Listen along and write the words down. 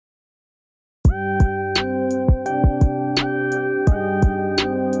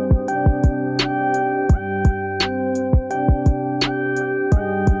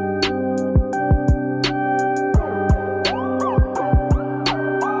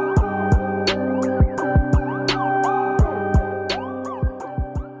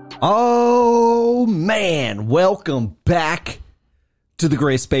Man, welcome back to the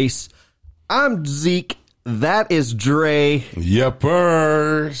Gray Space. I'm Zeke. That is Dre.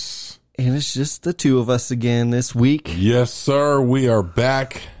 Yepers. And it's just the two of us again this week. Yes, sir. We are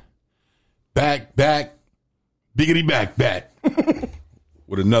back. Back. Biggity back.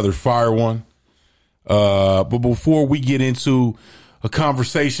 With another fire one. But before we get into a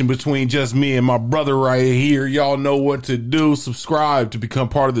conversation between just me and my brother right here, y'all know what to do. Subscribe to become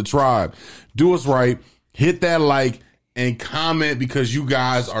part of the tribe. Do us right. Hit that like and comment because you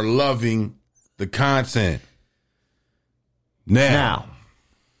guys are loving the content. Now.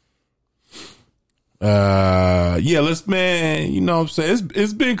 Let's, man, you know what I'm saying?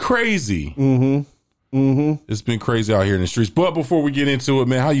 It's been crazy. It's been crazy out here in the streets. But before we get into it,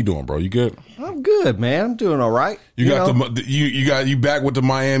 man, how you doing, bro? You good? I'm good, man. I'm doing all right. You back with the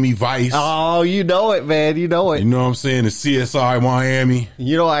Miami Vice. Oh, you know it, man. You know it. You know what I'm saying? The CSI Miami.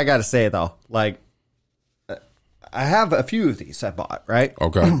 You know what I got to say, though? Like, I have a few of these I bought, right?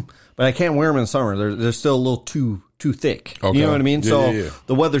 Okay. But I can't wear them in the summer. They're still a little too thick. Okay. You know what I mean? Yeah.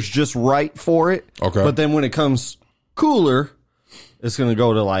 The weather's just right for it. Okay. But then when it comes cooler, it's going to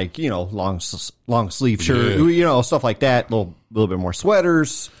go to like, long sleeve shirt, stuff like that. A little bit more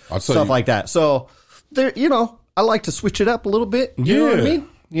sweaters, stuff like that. So there, I like to switch it up a little bit. You know what I mean?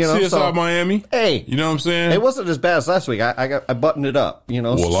 CSI Miami. Hey, you know what I'm saying? It wasn't as bad as last week. I buttoned it up,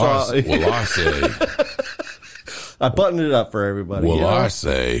 I say. I buttoned it up for everybody. I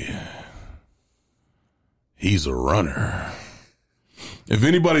say he's a runner. If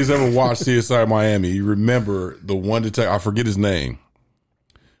anybody's ever watched CSI Miami, you remember the one detective, I forget his name,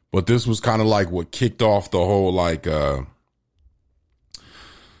 but this was kind of like what kicked off the whole, like, the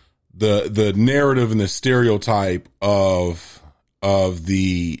narrative and the stereotype of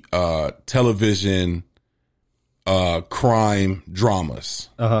the television crime dramas.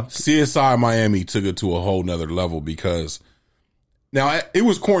 CSI Miami took it to a whole nother level because now it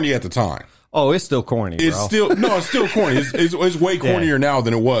was corny at the time. Oh, it's still corny, bro. It's still corny. It's way cornier now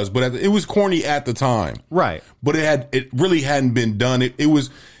than it was, but it was corny at the time. Right. But it really hadn't been done. It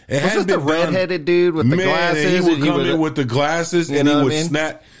hadn't been the redheaded dude with the glasses? And he would come in with the glasses and he would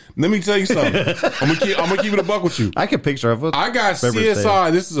snap. Let me tell you something. I'm gonna keep it a buck with you. I can picture it. I got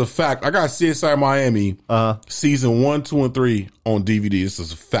CSI. This is a fact. I got CSI Miami season 1, 2, and 3 on DVD. This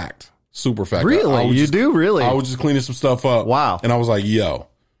is a fact. Super fact. Really? You do really? I was just cleaning some stuff up. Wow. And I was like, yo.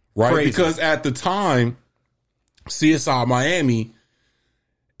 Right? Crazy. Because at the time, CSI Miami,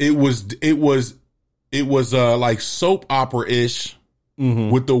 it was like soap opera-ish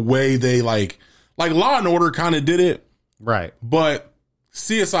with the way they like Law and Order kind of did it. Right. But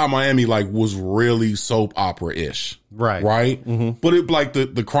CSI Miami was really soap opera-ish. Right. Right? Mm-hmm. But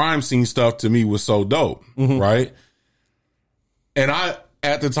it the crime scene stuff to me was so dope. Mm-hmm. Right? And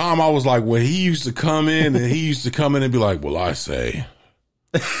at the time I was like, when he used to come in and be like, well, I say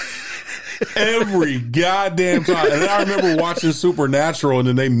every goddamn time. And I remember watching Supernatural and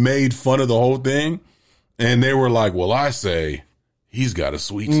then they made fun of the whole thing. And they were like, well, I say he's got a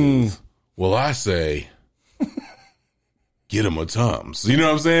sweet tooth. Well, I say get him a Tums. You know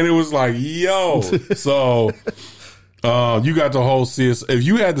what I'm saying? It was like, yo. So you got the whole CS. If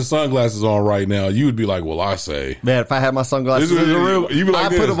you had the sunglasses on right now, you would be like, well, I say. Man, if I had my sunglasses in the room, I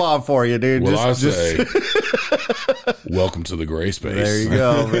put them on for you, dude. Well, I say. Welcome to the Gray Space. There you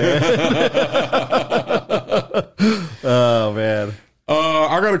go, man. Oh, man.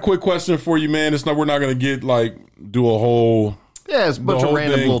 I got a quick question for you, man. We're not going to do a whole. Yeah, it's a bunch of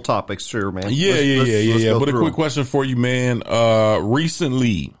random little topics, sure, man. Yeah. But a quick question for you, man.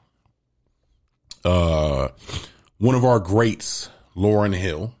 Recently, one of our greats, Lauryn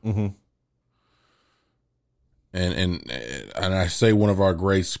Hill, and I say one of our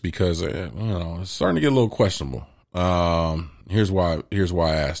greats because it's starting to get a little questionable. Here's why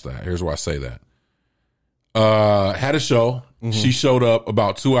I asked that. Here's why I say that. Had a show. She showed up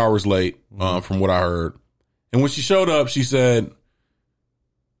about 2 hours late, from what I heard. And when she showed up, she said,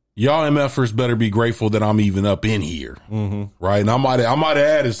 y'all MFers better be grateful that I'm even up in here. Right. And I might have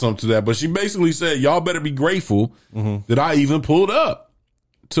added something to that, but she basically said, y'all better be grateful that I even pulled up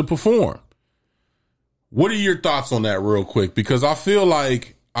to perform. What are your thoughts on that real quick? Because I feel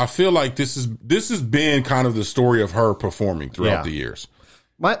like this has been kind of the story of her performing throughout the years.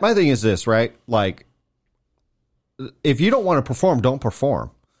 My thing is this, right? Like, if you don't want to perform, don't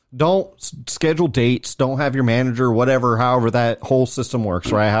perform. Don't schedule dates. Don't have your manager, whatever, however that whole system works,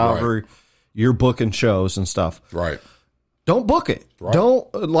 right? However you're booking shows and stuff. Right. Don't book it.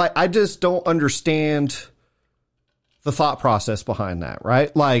 Right. I just don't understand the thought process behind that,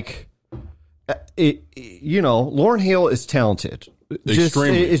 right? Like, Lauryn Hill is talented.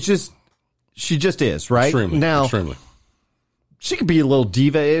 Extremely. It's just she just is, right? Extremely. She could be a little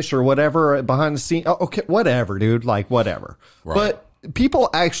diva-ish or whatever behind the scene. Oh, okay, whatever, dude. Like, whatever. Right. But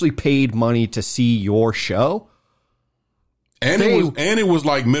people actually paid money to see your show. And it was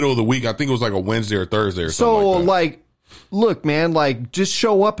like middle of the week. I think it was like a Wednesday or Thursday or something like that. So, like, look, man, like, just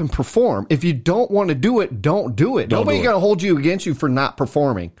show up and perform. If you don't want to do it, don't do it. Nobody's going to hold you against you for not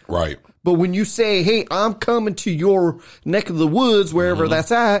performing. Right. But when you say, hey, I'm coming to your neck of the woods, wherever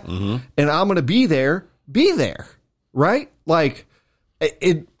that's at, and I'm going to be there, right? Like,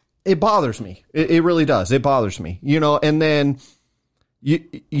 it bothers me. It really does. It bothers me, you know, and then,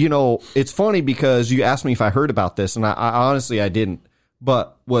 you know, it's funny because you asked me if I heard about this, and I honestly, I didn't.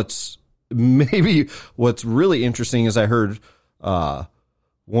 But what's really interesting is I heard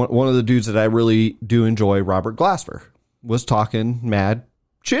one of the dudes that I really do enjoy, Robert Glasper, was talking mad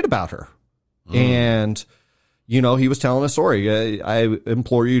shit about her. And, you know, he was telling a story. I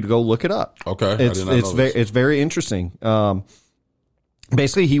implore you to go look it up. Okay. It's very interesting.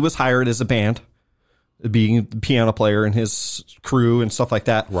 Basically, he was hired as a band, being the piano player and his crew and stuff like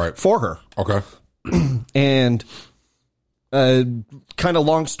that, right, for her. Okay. And kind of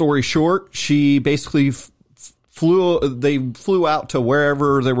long story short, she basically flew out to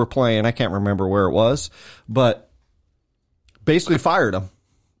wherever they were playing. I can't remember where it was, but basically fired them.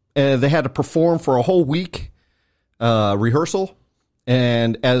 And they had to perform for a whole week rehearsal.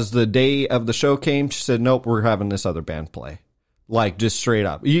 And as the day of the show came, she said, nope, we're having this other band play. Like, just straight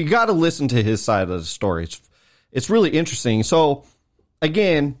up. You got to listen to his side of the story. It's really interesting. So,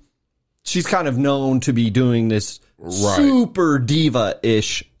 again, she's kind of known to be doing this super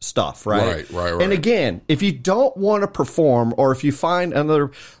diva-ish stuff, right? Right. And again, if you don't want to perform, or if you find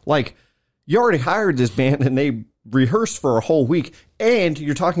another, like, you already hired this band and they rehearsed for a whole week, and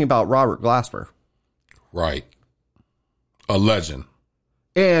you're talking about Robert Glasper. Right. A legend.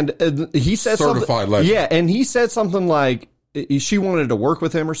 And he said certified legend. Yeah, and he said something like she wanted to work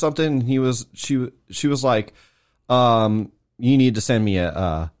with him or something. She was like, you need to send me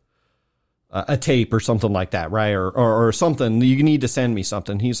a tape or something like that, right? Or something. You need to send me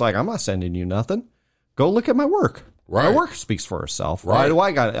something. He's like, I'm not sending you nothing. Go look at my work. Right. My work speaks for itself. Right. Why do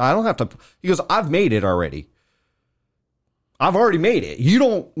I got it? I don't have to. He goes, I've made it already. I've already made it. You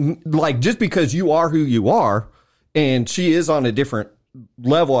don't, like, just because you are who you are, and she is on a different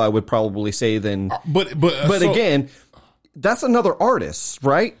level, I would probably say, than. But so, again, that's another artist,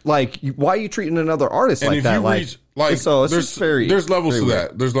 right? Like, why are you treating another artist like that? So it's just there's levels to weird.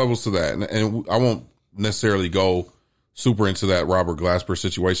 that. There's levels to that, and I won't necessarily go super into that Robert Glasper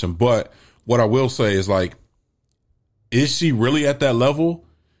situation. But what I will say is, like, is she really at that level?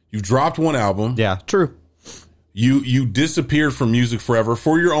 You dropped one album. Yeah, true. You disappeared from music forever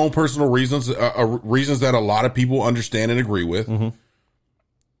for your own personal reasons, reasons that a lot of people understand and agree with. Mm-hmm.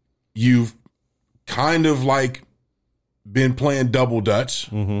 You've kind of like been playing double dutch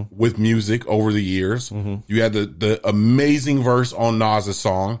with music over the years. Mm-hmm. You had the amazing verse on Nas's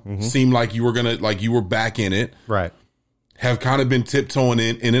song. Mm-hmm. Seemed like you were back in it. Right. Have kind of been tiptoeing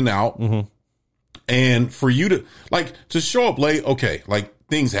in and out. Mm-hmm. And for you to show up late, okay, like,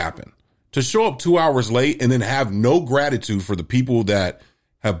 things happen. To show up 2 hours late and then have no gratitude for the people that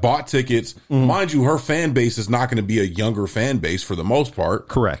have bought tickets. Mind you, her fan base is not going to be a younger fan base for the most part.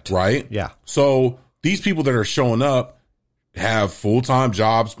 Correct. Right? Yeah. So these people that are showing up have full-time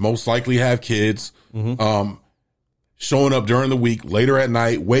jobs, most likely have kids, showing up during the week, later at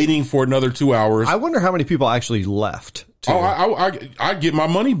night, waiting for another 2 hours. I wonder how many people actually left. I'd get my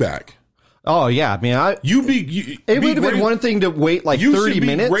money back. Oh yeah, man. It would have been one thing to wait like 30 minutes. You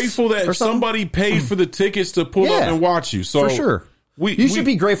should be grateful that somebody paid for the tickets to pull up and watch you. So for sure, you should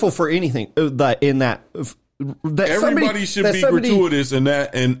be grateful for anything that everybody should be gratuitous in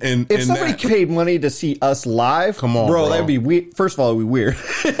that. And if somebody paid money to see us live, come on, bro, that'd be weird. First of all, it'd be weird,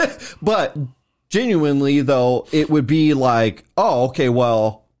 but genuinely though, it would be like, oh, okay,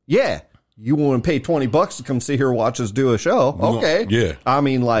 well, yeah. You want to pay $20 to come sit here and watch us do a show? Okay. Yeah. I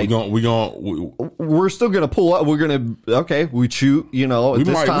mean, like, we're still going to pull up. We're going to, we shoot, you know, we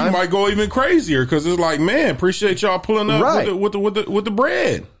might go even crazier because it's like, man, appreciate y'all pulling up with the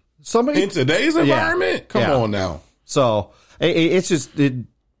bread. Somebody in today's environment. Come on now. So it's just,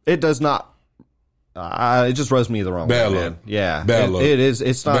 it does not, it just rubs me the wrong way, man. Yeah. Bad luck. It is.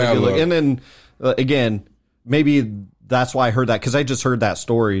 It's not a good look. And then again, maybe that's why I heard that, because I just heard that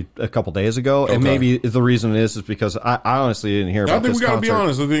story a couple days ago, and maybe the reason is because I honestly didn't hear about this. I think we got to be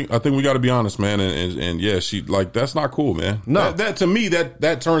honest. I think we got to be honest, man. And yeah, she, like, that's not cool, man. No, that to me that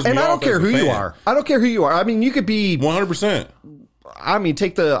turns me off. And I don't care who you are. I don't care who you are. I mean, you could be 100%. I mean, I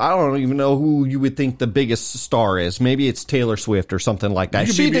don't even know who you would think the biggest star is. Maybe it's Taylor Swift or something like that.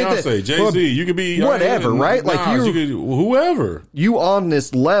 You could be Beyonce, Jay-Z, you could be whatever, right? Nas, Like you could, whoever. You on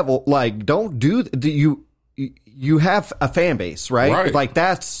this level, like, don't do you have a fan base, right? Like,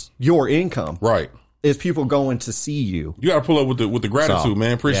 that's your income. Right. Is people going to see you. You got to pull up with the gratitude,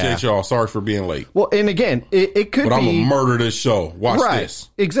 man. Appreciate y'all. Sorry for being late. Well, and again, it could be. But I'm going to murder this show. Watch this.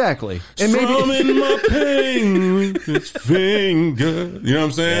 Exactly. And Strumming my pain with its finger. You know what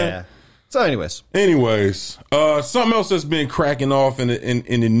I'm saying? Yeah. So anyways, something else that's been cracking off in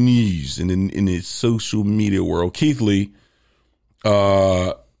the news, in the social media world. Keith Lee,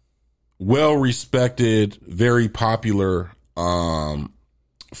 well-respected, very popular,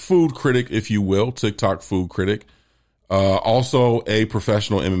 food critic, if you will, TikTok food critic. Also a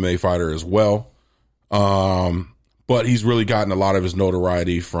professional MMA fighter as well. But he's really gotten a lot of his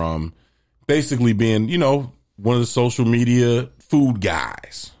notoriety from basically being, one of the social media food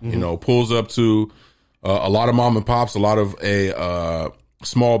guys. Mm-hmm. Pulls up to a lot of mom and pops, a lot of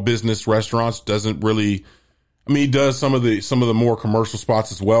small business restaurants. Doesn't really, he does some of the more commercial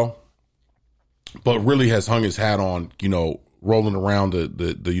spots as well, but really has hung his hat on, rolling around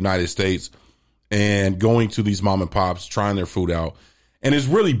the United States and going to these mom and pops, trying their food out, and has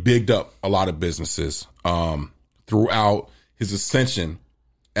really bigged up a lot of businesses throughout his ascension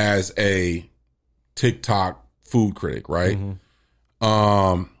as a TikTok food critic, right?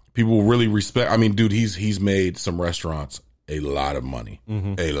 Mm-hmm. People really respect. Dude, he's made some restaurants a lot of money,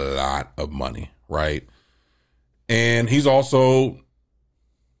 right? And he's also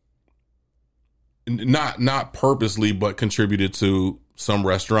not purposely, but contributed to some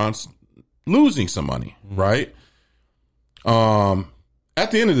restaurants losing some money, right?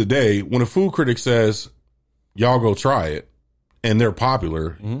 At the end of the day, when a food critic says, y'all go try it, and they're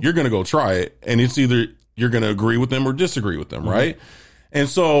popular, you're going to go try it, and it's either you're going to agree with them or disagree with them, right? And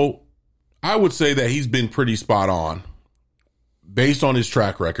so I would say that he's been pretty spot on based on his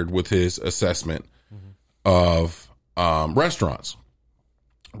track record with his assessment of restaurants.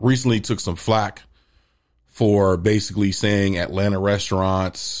 Recently took some flack for basically saying Atlanta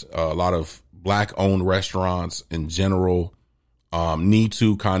restaurants, a lot of black-owned restaurants in general, need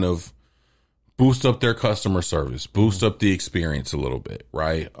to kind of boost up their customer service, boost up the experience a little bit,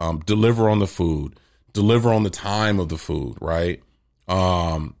 right? Deliver on the food, deliver on the time of the food, right?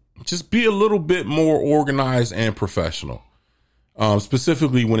 Just be a little bit more organized and professional,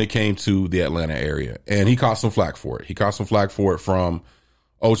 specifically when it came to the Atlanta area. And he caught some flack for it. He caught some flack for it from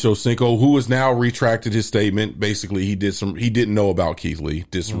Ocho, who has now retracted his statement. Basically, he didn't know about Keith Lee,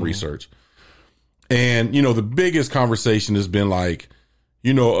 did some research. And, the biggest conversation has been like,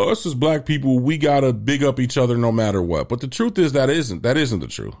 us as black people, we got to big up each other no matter what. But the truth is that isn't the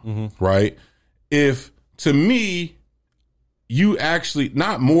truth, right? If, to me, you actually,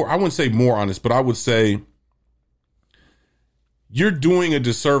 not more, I wouldn't say more honest, but I would say you're doing a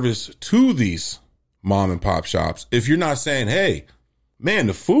disservice to these mom and pop shops if you're not saying, hey, man,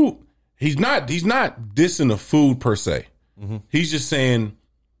 the food, he's not dissing the food per se. He's just saying,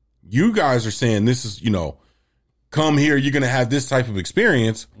 you guys are saying this is, come here, you're going to have this type of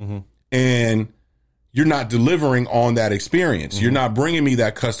experience, and you're not delivering on that experience. You're not bringing me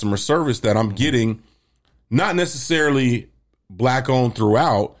that customer service that I'm getting, not necessarily black owned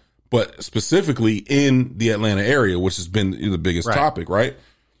throughout, but specifically in the Atlanta area, which has been the biggest topic, right?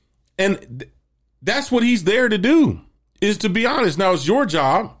 And that's what he's there to do, is to be honest. Now, it's your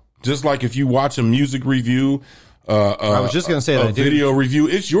job, just like if you watch a music review, I was just going to say that video review,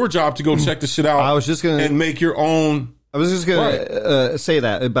 it's your job to go check the shit out. I was just going to and make your own. I was just going to say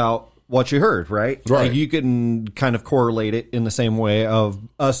that about what you heard, right? Like, you can kind of correlate it in the same way of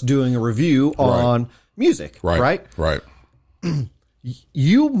us doing a review on music, right?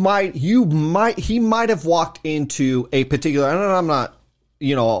 He might have walked into a particular, and I'm not,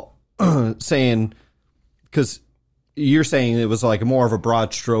 saying, because you're saying it was like more of a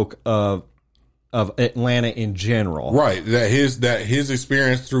broad stroke of Atlanta in general. Right. That his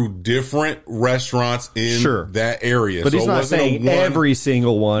experience through different restaurants in that area. But he's not saying every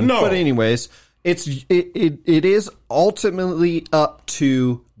single one. No. But anyways, it is ultimately up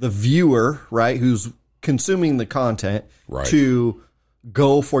to the viewer, right, who's consuming the content, to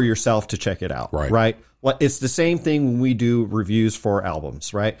go for yourself to check it out. Right. Well, it's the same thing when we do reviews for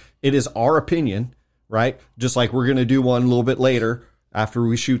albums, right? It is our opinion, right? Just like we're going to do one a little bit later after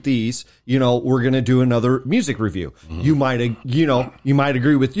we shoot these, we're going to do another music review. You might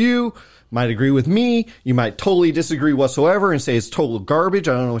agree with you, might agree with me. You might totally disagree whatsoever and say it's total garbage.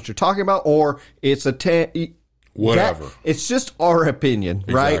 I don't know what you're talking about. Or it's whatever. It's just our opinion,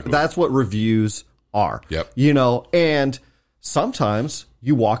 right? That's what reviews are. Yep. And sometimes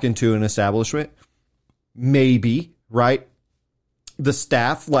you walk into an establishment, maybe, right? The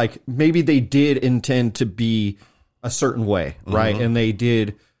staff, like maybe they did intend to be a certain way, right? And they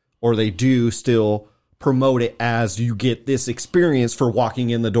did, or they do still promote it as you get this experience for walking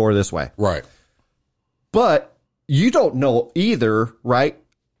in the door this way. Right. But you don't know either, right?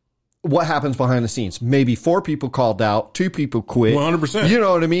 What happens behind the scenes. Maybe 4 people called out, 2 people quit. 100%. You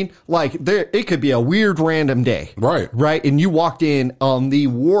know what I mean? Like it could be a weird random day. Right. Right. And you walked in on the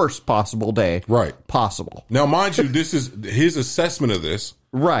worst possible day. Right. Possible. Now, mind you, this is his assessment of this.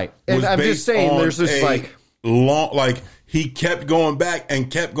 Right. And I'm just saying there's this like long, like he kept going back and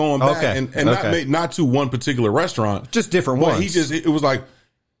kept going back and not to one particular restaurant. Just different ones. It was like,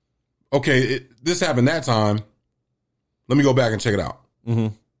 okay, this happened that time. Let me go back and check it out.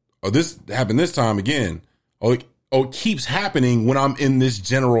 Oh, this happened this time again. It keeps happening when I'm in this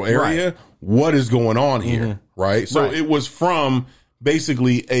general area. Right. What is going on here? Right. So it was from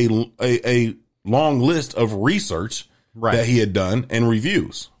basically a long list of research that he had done and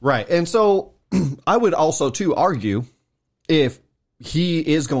reviews. Right. And so I would also too argue if he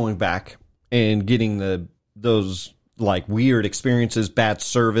is going back and getting those like weird experiences, bad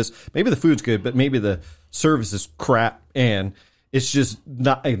service, maybe the food's good, but maybe the service is crap and it's just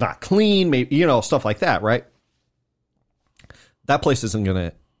not clean, maybe, you know, stuff like that, right? That place isn't going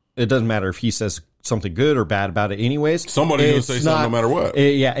to, it doesn't matter if he says something good or bad about it anyways. Somebody's going to say something no matter what.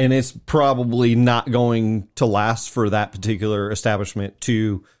 Yeah, and it's probably not going to last for that particular establishment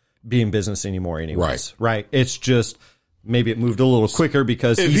to be in business anymore anyways. Right? It's just, maybe it moved a little quicker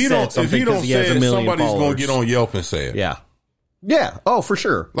because he said something because he has a million somebody's followers. Going to get on Yelp and say it. Yeah. Yeah. Oh, for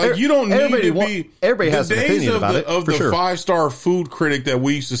sure. Like you don't need to be. Everybody has an opinion about it. Of the 5-star food critic that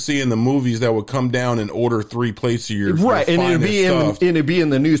we used to see in the movies that would come down and order 3 plates of your right, and it'd be in the newspaper. And it'd be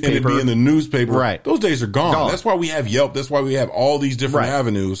in the newspaper. Right. Those days are gone. That's why we have Yelp. That's why we have all these different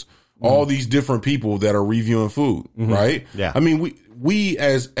avenues, all these different people that are reviewing food. Right. Yeah. I mean, we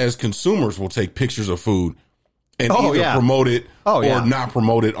as consumers will take pictures of food and either promote it or not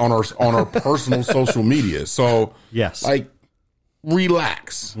promote it on our personal social media. So yes, like.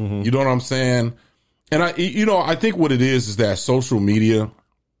 Relax. You know what I'm saying? And I think what it is that social media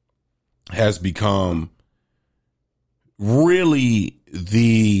has become really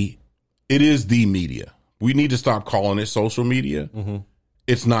it is the media. We need to stop calling it social media.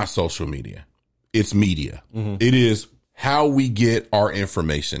 It's not social media. It's media. It is how we get our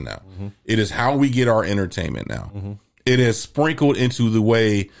information now. It is how we get our entertainment now. It has sprinkled into the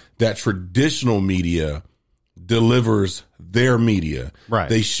way that traditional media delivers their media. Right.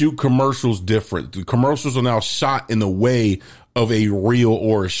 They shoot commercials different. The commercials are now shot in the way of a reel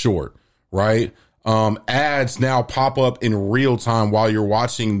or a short, right? Ads now pop up in real time while you're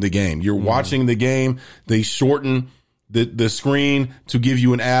watching the game. You're watching the game. They shorten the screen to give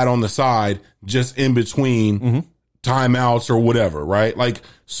you an ad on the side just in between timeouts or whatever, right? Like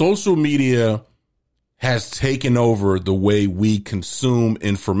social media has taken over the way we consume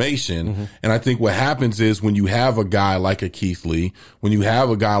information. And I think what happens is when you have a guy like a Keith Lee, when you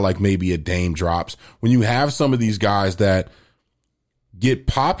have a guy like maybe a Dame Drops, when you have some of these guys that get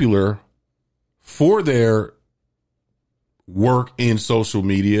popular for their work in social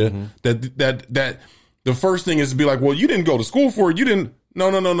media, that the first thing is to be like, well, you didn't go to school for it. You didn't. No,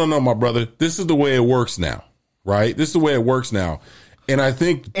 my brother. This is the way it works now, right? This is the way it works now. And I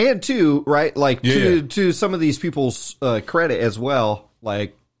think, and too, right, like to some of these people's credit as well,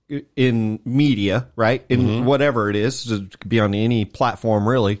 like in media, right, in whatever it is, it could be on any platform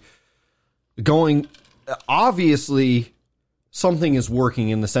really. Obviously, something is working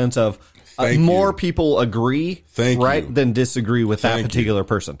in the sense of more people agree, than disagree with that particular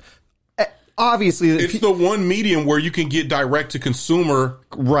person. Obviously, it's the one medium where you can get direct to consumer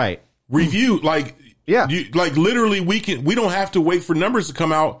review, like. Yeah. Like literally we don't have to wait for numbers to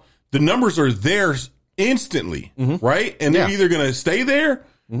come out. The numbers are there instantly, right? And they're either going to stay there,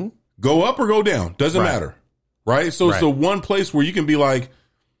 go up or go down. Doesn't matter. Right. So it's the one place where you can be like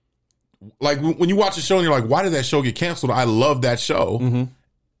when you watch a show and you're like, why did that show get canceled? I love that show.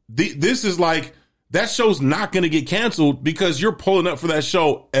 This is like, that show's not going to get canceled because you're pulling up for that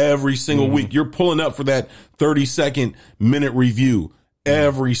show every single week. You're pulling up for that 30-second minute review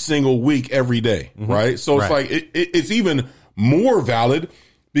every single week, every day, right? So it's like it's even more valid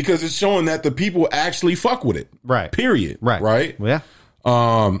because it's showing that the people actually fuck with it, right? Period, right?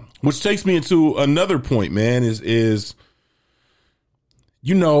 Yeah. Which takes me into another point, man. Is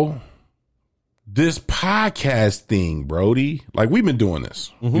you know this podcast thing, Brody? Like we've been doing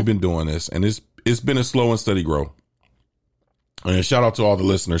this, and it's been a slow and steady grow. And shout out to all the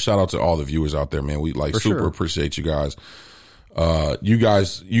listeners, shout out to all the viewers out there, man. We super appreciate you guys. You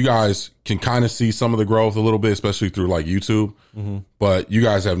guys can kind of see some of the growth a little bit, especially through like YouTube, but you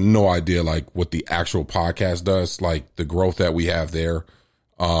guys have no idea like what the actual podcast does, like the growth that we have there.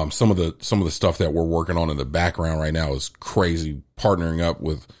 Some of the stuff that we're working on in the background right now is crazy. Partnering up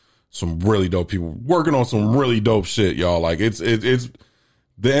with some really dope people, working on some really dope shit, y'all. Like it's the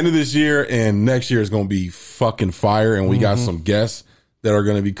end of this year and next year is going to be fucking fire. And we got some guests that are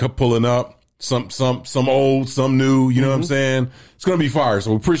going to be pulling up. Some old, some new, you know what I'm saying? It's going to be fire.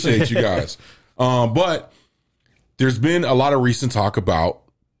 So we appreciate you guys. But there's been a lot of recent talk about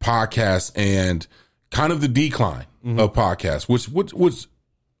podcasts and kind of the decline of podcasts, which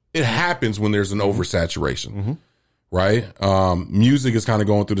it happens when there's an oversaturation, right? Music is kind of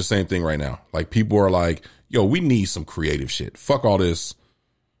going through the same thing right now. Like people are like, yo, we need some creative shit. Fuck all this.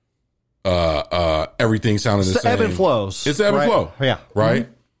 Everything sounding the same. Ebb and flows. It's ebb and flow. Yeah. Right.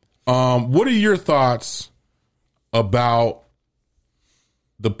 What are your thoughts about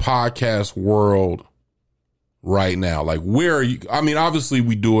the podcast world right now? Like, where are you? I mean, obviously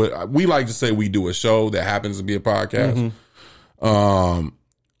we do it. We like to say we do a show that happens to be a podcast.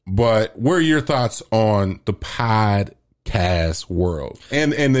 But what are your thoughts on the podcast world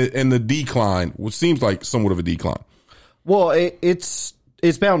and the decline, which seems like somewhat of a decline? Well, it's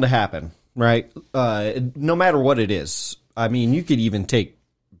bound to happen, right? No matter what it is. I mean, you could even take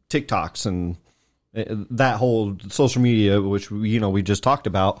TikToks and that whole social media, which, we just talked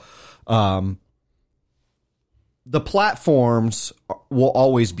about. The platforms will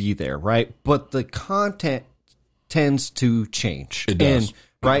always be there, right? But the content tends to change. It does.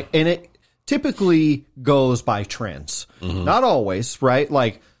 Right? And it typically goes by trends. Not always, right?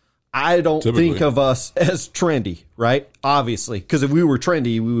 Like, I don't think of us as trendy, right? Obviously, because if we were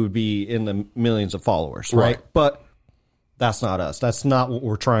trendy, we would be in the millions of followers, right? But that's not us. That's not what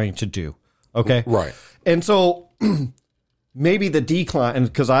we're trying to do. Okay. Right. And so maybe the decline,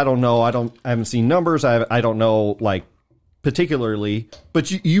 because I don't know, I haven't seen numbers. I don't know, like, particularly, but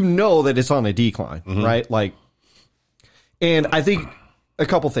you know that it's on a decline, right? Like, and I think a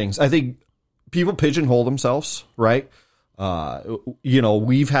couple things. I think people pigeonhole themselves, right?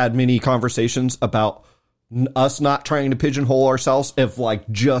 We've had many conversations about us not trying to pigeonhole ourselves of like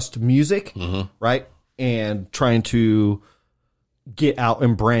just music, right? And trying to get out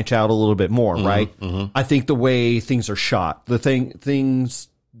and branch out a little bit more, right? I think the way things are shot,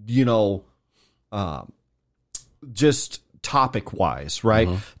 just topic wise, right?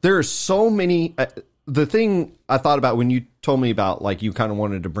 There are so many. The thing I thought about when you told me about, like, you kind of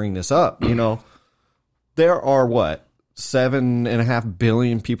wanted to bring this up, there are 7.5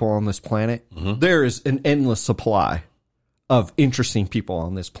 billion people on this planet. There is an endless supply of interesting people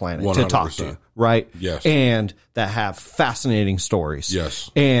on this planet 100%. To talk to, right? Yes. And that have fascinating stories. Yes.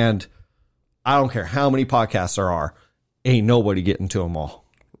 And I don't care how many podcasts there are, ain't nobody getting to them all.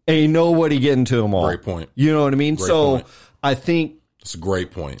 Ain't nobody getting to them all. Great point. You know what I mean? Great so point. I think It's a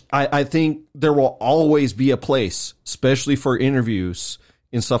great point. I think there will always be a place, especially for interviews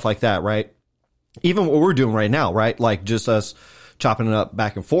and stuff like that, right? Even what we're doing right now, right? Like just us chopping it up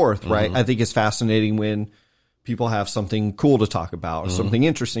back and forth, right? I think it's fascinating when people have something cool to talk about or something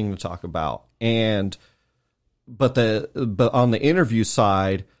interesting to talk about. But on the interview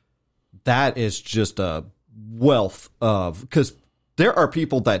side, that is just a wealth of, because there are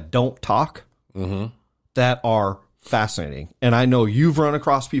people that don't talk that are fascinating. And I know you've run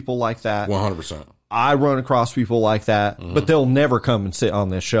across people like that. 100%. I run across people like that, but they'll never come and sit on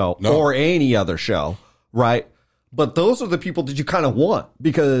this show or any other show, right? But those are the people that you kind of want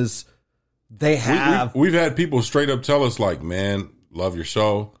because they have. We've had people straight up tell us, like, man, love your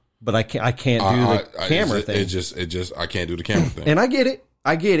show, but I can't do the camera thing. I can't do the camera thing. And I get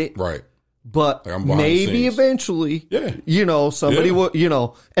it. Right. But like maybe eventually, somebody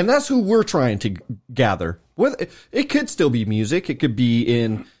will, and that's who we're trying to gather. It could still be music. It could be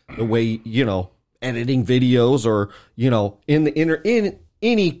in the way, editing videos or, in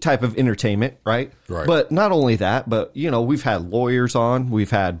any type of entertainment, right? Right. But not only that, but, we've had lawyers on, we've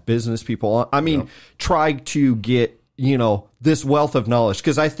had business people on. I mean, try to get, this wealth of knowledge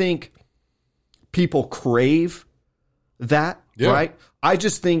because I think people crave that, right? I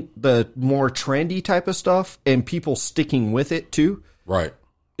just think the more trendy type of stuff and people sticking with it too, right,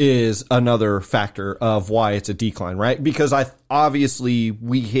 is another factor of why it's a decline, right? Because obviously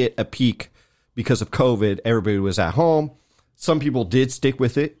we hit a peak because of COVID. Everybody was at home. Some people did stick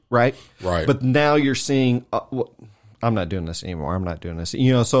with it, right? Right. But now you're seeing, I'm not doing this anymore. I'm not doing this.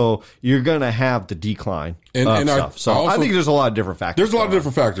 So you're going to have the decline of stuff. So I think there's a lot of different factors. There's a lot of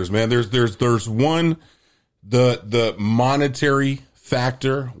different factors, man. There's one, the monetary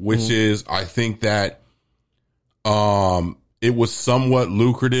factor, which is, I think that, it was somewhat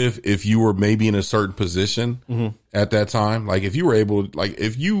lucrative if you were maybe in a certain position at that time. Like if you were able, like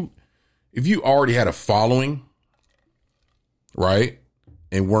if you already had a following, right,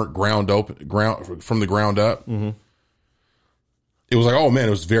 and weren't ground from the ground up, it was like, oh man,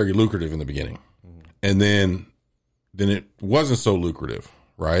 it was very lucrative in the beginning, and then it wasn't so lucrative,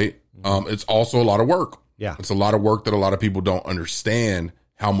 right? It's also a lot of work. Yeah, it's a lot of work that a lot of people don't understand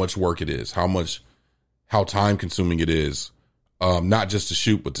how much work it is, how time consuming it is. Not just to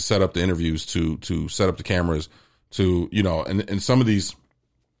shoot, but to set up the interviews, to set up the cameras, to, you know, and some of these,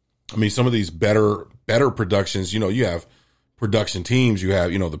 I mean, some of these better productions, you know, you have production teams, you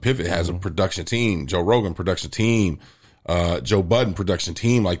have, you know, the Pivot has a production team, Joe Rogan production team, Joe Budden production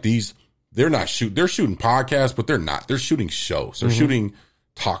team. Like these, they're shooting podcasts, but they're shooting shows. They're shooting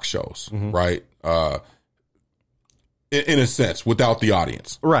talk shows, right? In a sense, without the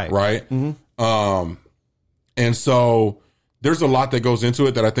audience. Right. Right. And so there's a lot that goes into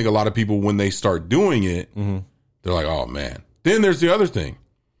it that I think a lot of people, when they start doing it, they're like, oh man. Then there's the other thing.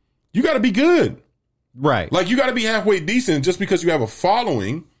 You got to be good. Right. Like you got to be halfway decent. Just because you have a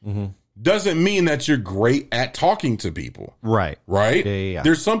following doesn't mean that you're great at talking to people. Right. Right. Yeah.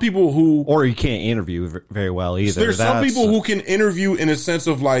 There's some people who, or you can't interview very well either. There's some people who can interview in a sense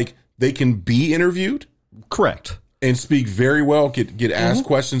of like they can be interviewed. Correct. And speak very well, get asked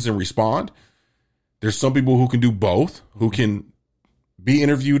questions and respond. There's some people who can do both, who can be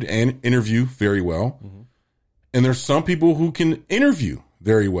interviewed and interview very well. And there's some people who can interview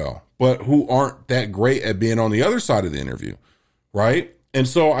very well, but who aren't that great at being on the other side of the interview. Right. And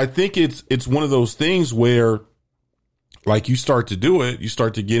so I think it's one of those things where, like, you start to do it, you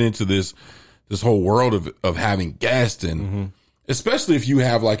start to get into this whole world of having guests, and especially if you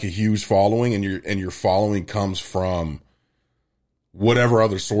have like a huge following and your following comes from whatever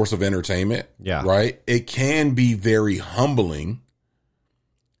other source of entertainment. Yeah. Right. It can be very humbling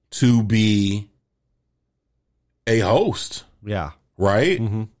to be a host. Yeah. Right.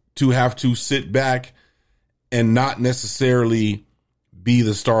 To have to sit back and not necessarily be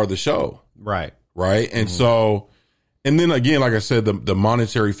the star of the show. Right. Right. And so, and then again, like I said, the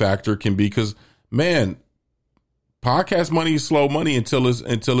monetary factor can be, because, man, podcast money is slow money until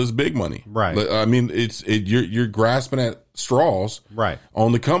it's big money. Right. I mean, you're grasping at straws. Right.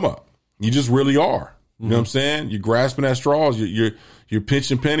 On the come up. You just really are. You know what I'm saying? You're grasping at straws. You're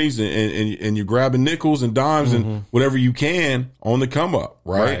pinching pennies and you're grabbing nickels and dimes and whatever you can on the come up.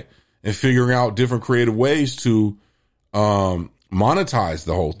 Right. And figuring out different creative ways to monetize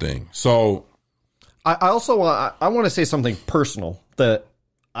the whole thing. So I also want to say something personal that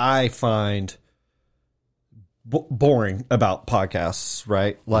I find boring about podcasts,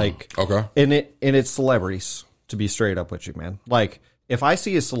 right? Like, okay. And it's celebrities, to be straight up with you, man. Like, if I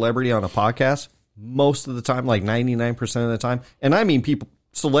see a celebrity on a podcast, most of the time, like 99% of the time, and I mean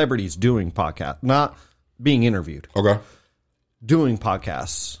celebrities doing podcasts, not being interviewed. Okay. Doing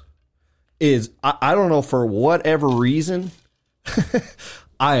podcasts is, I don't know, for whatever reason,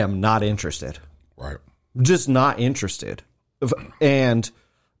 I am not interested. Right. Just not interested. And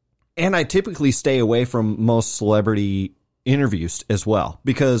I typically stay away from most celebrity interviews as well,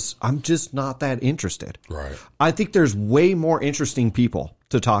 because I'm just not that interested. Right. I think there's way more interesting people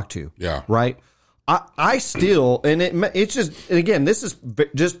to talk to. Yeah. Right. I still, and it's just, and again, this is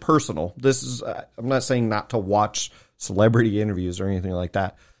just personal. This is, I'm not saying not to watch celebrity interviews or anything like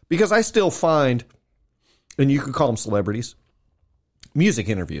that, because I still find, and you could call them celebrities, music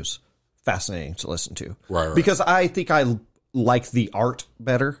interviews fascinating to listen to. Right. Because I think I like the art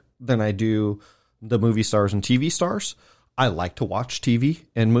better than I do the movie stars and TV stars. I like to watch TV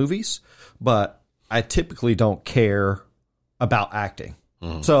and movies, but I typically don't care about acting.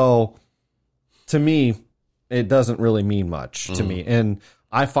 So to me, it doesn't really mean much to me. And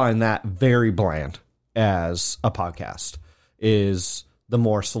I find that very bland as a podcast, is the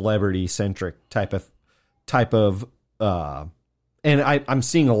more celebrity centric type of, and I'm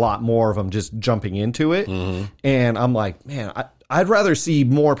seeing a lot more of them just jumping into it. And I'm like, man, I'd rather see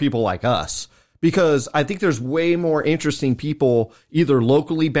more people like us, because I think there's way more interesting people either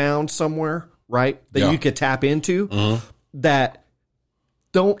locally bound somewhere, right, that you could tap into that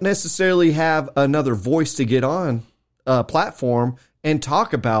don't necessarily have another voice to get on a platform and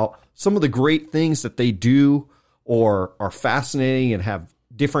talk about some of the great things that they do or are fascinating and have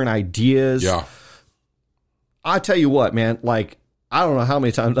different ideas. Yeah. I tell you what, man, like, I don't know how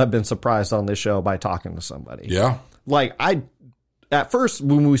many times I've been surprised on this show by talking to somebody. Yeah. Like, at first,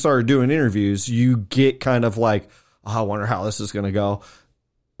 when we started doing interviews, you get kind of like, oh, I wonder how this is going to go.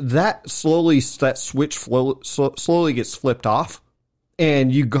 That switch slowly gets flipped off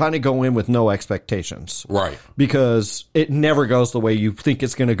And you kind of go in with no expectations. Right. Because it never goes the way you think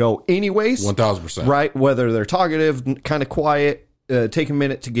it's going to go anyways. 1,000%. Right? Whether they're talkative, kind of quiet, take a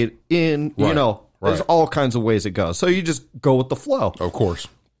minute to get in, Right. you know, there's all kinds of ways it goes. So you just go with the flow. Of course.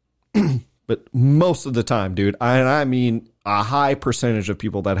 But most of the time, dude, I mean a high percentage of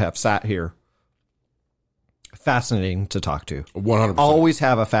people that have sat here, fascinating to talk to. 100%. Always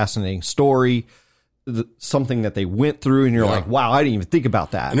have a fascinating story, something that they went through, and you're like, wow, I didn't even think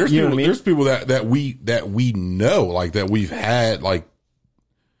about that. And there's you know people, what I mean? there's people that we know, like that we've had, like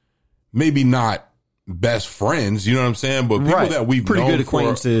maybe not best friends, you know what I'm saying, but people that we've pretty known good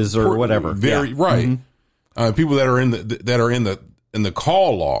acquaintances or whatever. Very right. People that are in the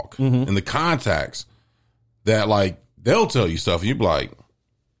call log, in the contacts, that like they'll tell you stuff, and you be like,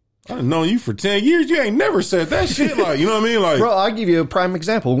 I've known you for 10 years. You ain't never said that shit. Like, you know what I mean? Like, bro, I'll give you a prime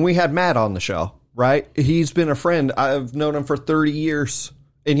example. When we had Matt on the show, right? He's been a friend. I've known him for 30 years.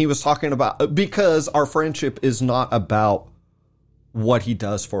 And he was talking about, because our friendship is not about what he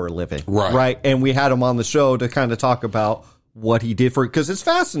does for a living. Right. And we had him on the show to kind of talk about what he did for it, because it's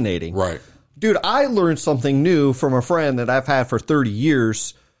fascinating. Right. Dude, I learned something new from a friend that I've had for 30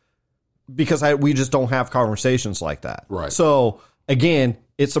 years because we just don't have conversations like that. Right. So, again,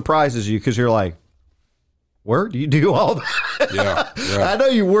 it surprises you because you're like, where do you do all that? Yeah. I know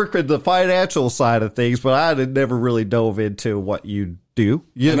you work with the financial side of things, but I had never really dove into what you do,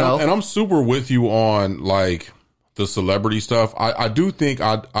 you know? And I'm super with you on like the celebrity stuff. I do think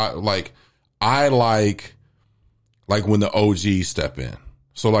I like when the OGs step in.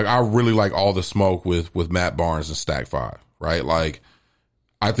 So like, I really like All the Smoke with Matt Barnes and Stack 5, right? Like,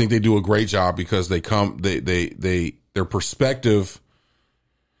 I think they do a great job because their perspective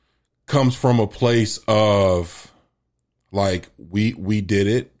comes from a place of like, we did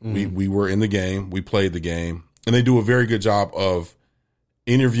it. We were in the game. We played the game, and they do a very good job of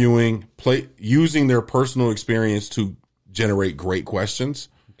interviewing, using their personal experience to generate great questions.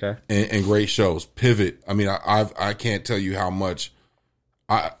 Okay. And great shows. Pivot. I mean, I can't tell you how much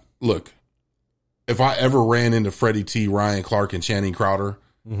look, if I ever ran into Freddie T, Ryan Clark, and Channing Crowder,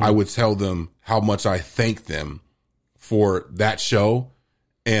 I would tell them how much I thank them for that show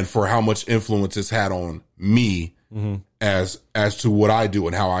and for how much influence it's had on me as to what I do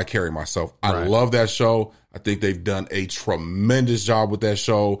and how I carry myself. I love that show. I think they've done a tremendous job with that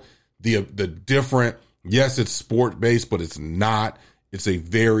show. The different, yes, it's sport based, but it's not. It's a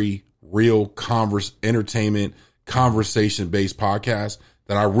very real entertainment, conversation based podcast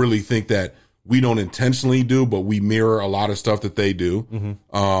that I really think that we don't intentionally do, but we mirror a lot of stuff that they do.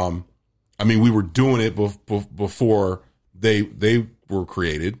 I mean, we were doing it before they were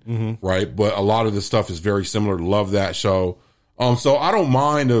created, right? But a lot of the stuff is very similar. Love that show. So I don't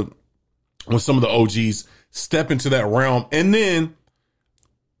mind when some of the OGs step into that realm. And then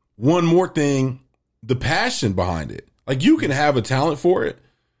one more thing, the passion behind it. Like, you can have a talent for it,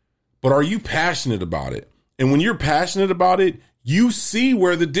 but are you passionate about it? And when you're passionate about it, you see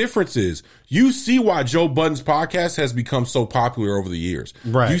where the difference is. You see why Joe Budden's podcast has become so popular over the years.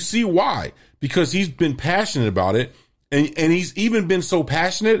 Right. You see why. Because he's been passionate about it. And he's even been so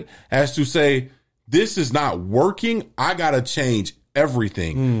passionate as to say, this is not working. I got to change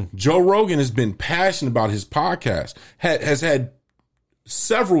everything. Joe Rogan has been passionate about his podcast, has had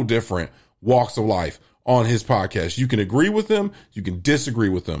several different walks of life on his podcast. You can agree with him, you can disagree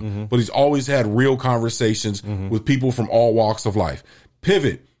with him, but he's always had real conversations with people from all walks of life.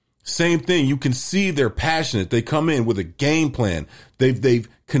 Pivot, same thing. You can see they're passionate. They come in with a game plan. They've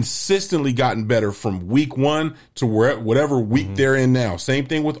consistently gotten better from week one to whatever week they're in now. Same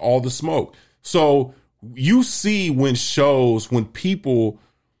thing with All the Smoke. So you see when people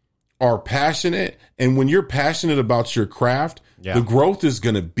are passionate, and when you're passionate about your craft, the growth is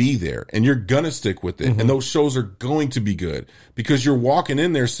going to be there, and you're going to stick with it. And those shows are going to be good because you're walking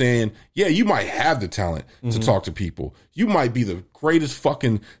in there saying, yeah, you might have the talent to talk to people. You might be the greatest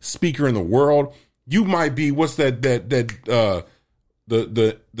fucking speaker in the world. You might be, what's the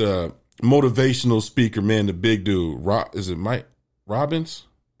motivational speaker, man, the big dude. Is it Mike Robbins?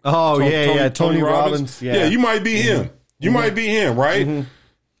 Oh, Tony Robbins. Yeah, you might be him. You might be him, right?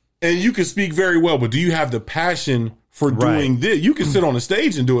 And you can speak very well, but do you have the passion for doing this? You can sit on the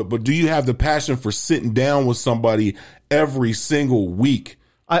stage and do it, but do you have the passion for sitting down with somebody every single week?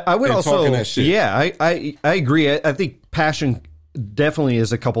 I would also, talking that shit? Yeah, I agree. I think passion definitely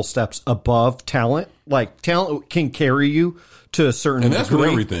is a couple steps above talent. Like, talent can carry you to a certain degree. And that's with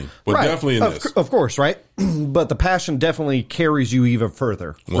everything, but definitely in this. Of course, right? But the passion definitely carries you even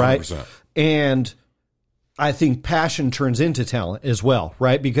further, 100%. Right? And I think passion turns into talent as well,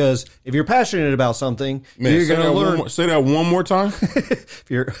 right? Because if you're passionate about something, Man, you're going to learn. Say that one more time. If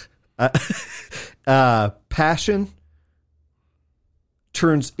you're passion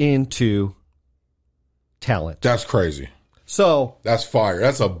turns into talent. That's crazy. So that's fire.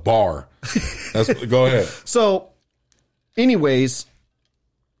 That's a bar. Go ahead. So, anyways,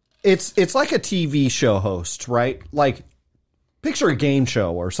 it's like a TV show host, right? Like, picture a game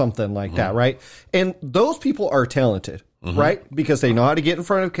show or something like that, right? And those people are talented, right? Because they know how to get in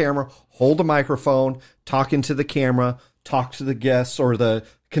front of the camera, hold a microphone, talk into the camera, talk to the guests or the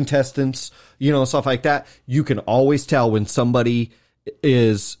contestants, stuff like that. You can always tell when somebody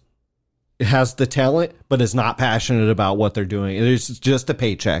has the talent, but is not passionate about what they're doing. It's just a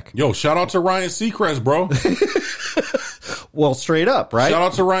paycheck. Yo, shout out to Ryan Seacrest, bro. Well, straight up, right? Shout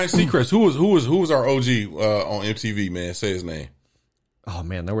out to Ryan Seacrest. Who was our OG on MTV, man? Say his name. Oh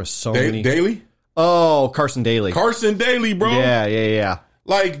man, there was so many. Daly? Oh, Carson Daly. Carson Daly, bro. Yeah.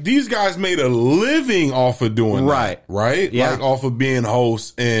 Like, these guys made a living off of doing that, right? Yeah. Like, off of being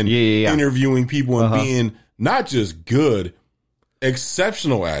hosts and interviewing people and being not just good,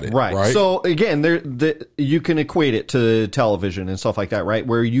 exceptional at it, right? So again, you can equate it to television and stuff like that, right?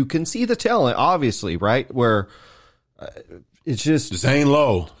 Where you can see the talent, obviously, right? Where it's just Zane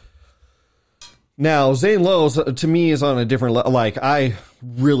Lowe. Now, Zane Lowe, to me, is on a different level. Like, I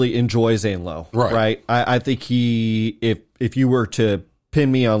really enjoy Zane Lowe, right? I think if you were to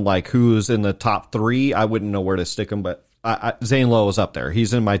pin me on, like, who's in the top 3, I wouldn't know where to stick him, but Zane Lowe is up there.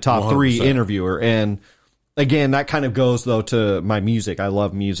 He's in my top 3 interviewer. And, again, that kind of goes, though, to my music. I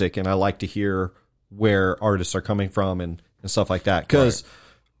love music, and I like to hear where artists are coming from and stuff like that. Because,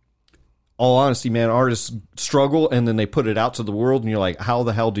 all honesty, man, artists struggle, and then they put it out to the world, and you're like, how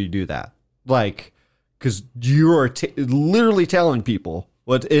the hell do you do that? Like, because you are literally telling people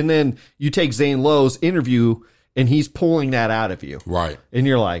what, and then you take Zane Lowe's interview and he's pulling that out of you. Right. And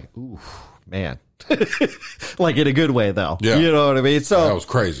you're like, ooh, man. Like, in a good way, though. Yeah. You know what I mean? So that was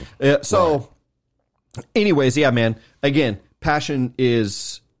crazy. Anyways, yeah, man. Again, passion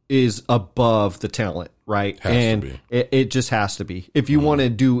is above the talent, right? Has to be. It just has to be. If you want to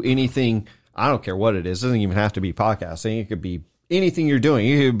do anything, I don't care what it is. It doesn't even have to be podcasting. It could be anything you're doing.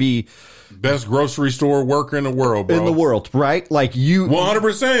 It could be best grocery store worker in the world, bro. In the world, right? Like, you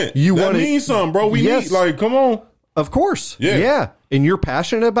 100%. You that want means something, bro. We need, like, come on. Of course. Yeah. And you're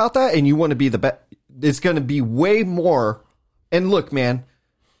passionate about that, and you want to be the best. It's going to be way more. And look, man,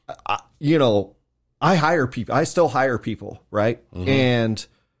 I hire people. I still hire people, right? And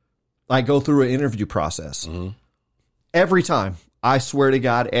I go through an interview process. Every time. I swear to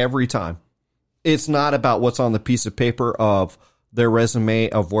God, every time. It's not about what's on the piece of paper of their resume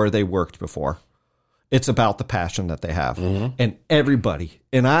of where they worked before. It's about the passion that they have. And everybody,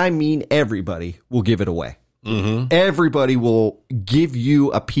 and I mean everybody, will give it away. Everybody will give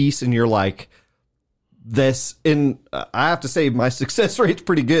you a piece, and you're like, this. And I have to say, my success rate's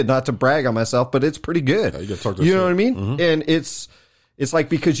pretty good. Not to brag on myself, but it's pretty good. You gotta talk to you know what I mean? And it's like,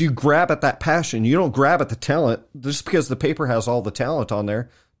 because you grab at that passion. You don't grab at the talent. Just because the paper has all the talent on there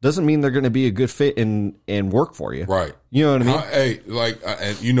doesn't mean they're going to be a good fit and work for you. Right. You know what I mean?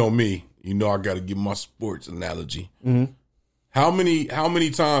 And you know me. You know I got to give my sports analogy. How many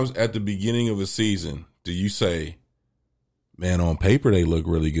times at the beginning of a season do you say, man, on paper they look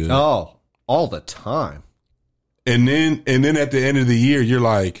really good? Oh, all the time. And then at the end of the year, you're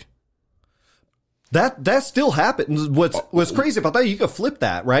like, that still happens. What's crazy about that? You could flip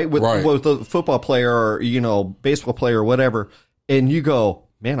that, right? With a football player or baseball player or whatever, and you go,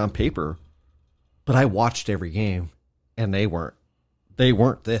 man, on paper, but I watched every game, and they weren't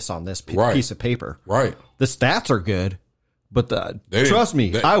this on this piece of paper. Right. The stats are good, but trust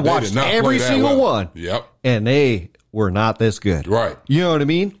me, I watched every single one. Yep. And they were not this good. Right. You know what I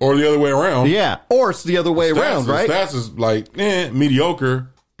mean? Or the other way around. Yeah. Or it's the other way around, right? The stats is like, mediocre.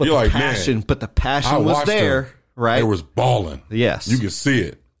 But you're like, passion, man. But the passion was there, right? It was balling. Yes. You could see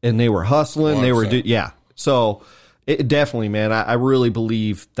it. And they were hustling. 100%. They were, So it definitely, man, I really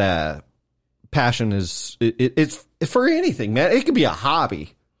believe that passion is, it's for anything, man. It could be a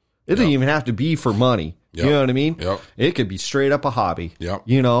hobby. It doesn't even have to be for money. You know what I mean? It could be straight up a hobby.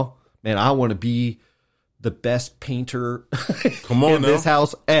 Man, I want to be the best painter in this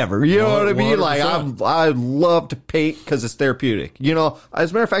house ever. You know what I mean? 100%. Like, I love to paint because it's therapeutic.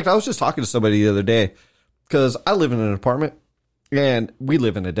 As a matter of fact, I was just talking to somebody the other day because I live in an apartment and we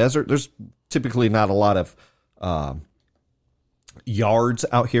live in a desert. There's typically not a lot of yards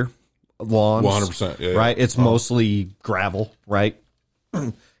out here, lawns. 100%. Right? It's mostly gravel, right?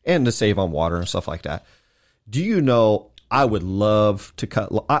 And to save on water and stuff like that. Do you know, I would love to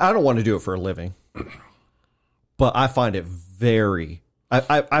cut. I don't want to do it for a living. but I find it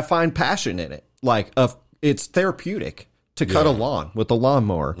I find passion in it. Like, it's therapeutic to cut a lawn with a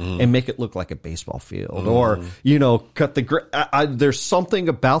lawnmower and make it look like a baseball field, or, cut the there's something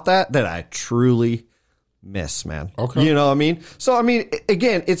about that I truly miss, man. Okay. You know what I mean? So, I mean,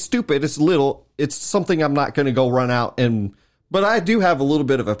 again, it's stupid. It's little. It's something I'm not going to go run out but I do have a little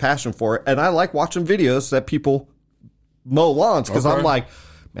bit of a passion for it. And I like watching videos that people mow lawns, because I'm like,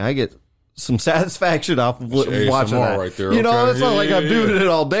 man, I get some satisfaction off of watching that. Right there. It's not like I'm doing it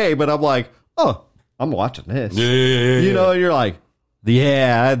all day, but I'm like, oh, I'm watching this. Yeah. You're like,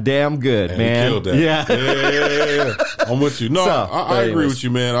 yeah, damn good, man. Killed that. Yeah. I'm with you. No, So, I agree with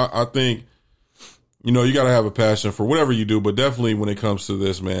you, man. I think, you got to have a passion for whatever you do, but definitely when it comes to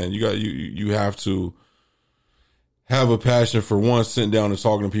this, man, you have to have a passion for, one, sitting down and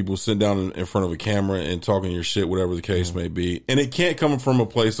talking to people, sitting down in front of a camera and talking your shit, whatever the case may be. And it can't come from a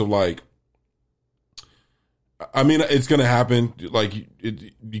place of like, I mean, it's going to happen. Like,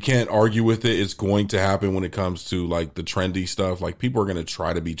 you can't argue with it. It's going to happen when it comes to like the trendy stuff. Like, people are going to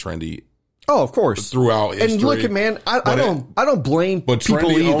try to be trendy. Oh, of course. Throughout history. And look at, man, I don't blame but people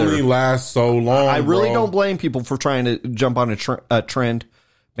trendy either. only lasts so long. I really don't blame people for trying to jump on a trend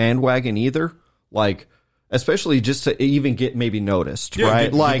bandwagon either. Like, especially just to even get maybe noticed,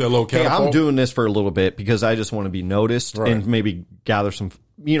 right? Like, hey, I'm doing this for a little bit because I just want to be noticed and maybe gather some,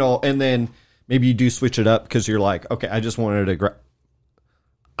 and then maybe you do switch it up because you're like, okay, I just wanted to.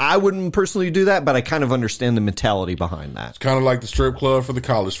 I wouldn't personally do that, but I kind of understand the mentality behind that. It's kind of like the strip club for the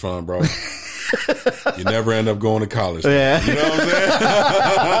college fund, bro. You never end up going to college. Yeah. You know what I'm saying?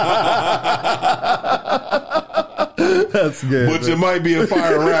 That's good. But you might be a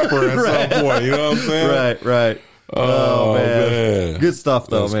fire rapper at some point. You know what I'm saying? Right. Oh, man. Good stuff,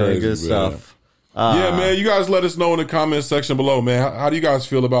 though, That's man. crazy, Good stuff. Yeah, man. You guys let us know in the comment section below, man. How do you guys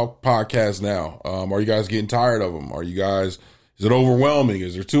feel about podcasts now? Are you guys getting tired of them? Is it overwhelming?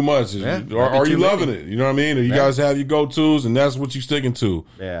 Is there too much? Are you loving it? You know what I mean? Or you guys have your go-tos and that's what you're sticking to?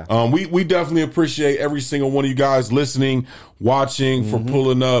 Yeah. We definitely appreciate every single one of you guys listening, watching, for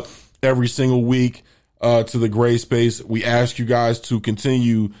pulling up every single week to the Gray Space. We ask you guys to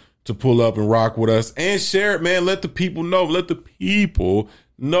continue to pull up and rock with us and share it, man. Let the people know. Let the people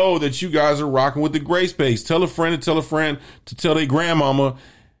know that you guys are rocking with the Gray Space. Tell a friend to tell a friend to tell their grandmama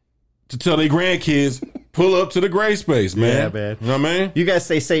to tell their grandkids, pull up to the Gray Space, man. Yeah, man. You know what I mean? You guys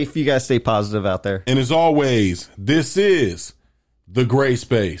stay safe. You guys stay positive out there. And as always, this is the Gray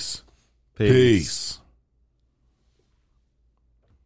Space. Peace.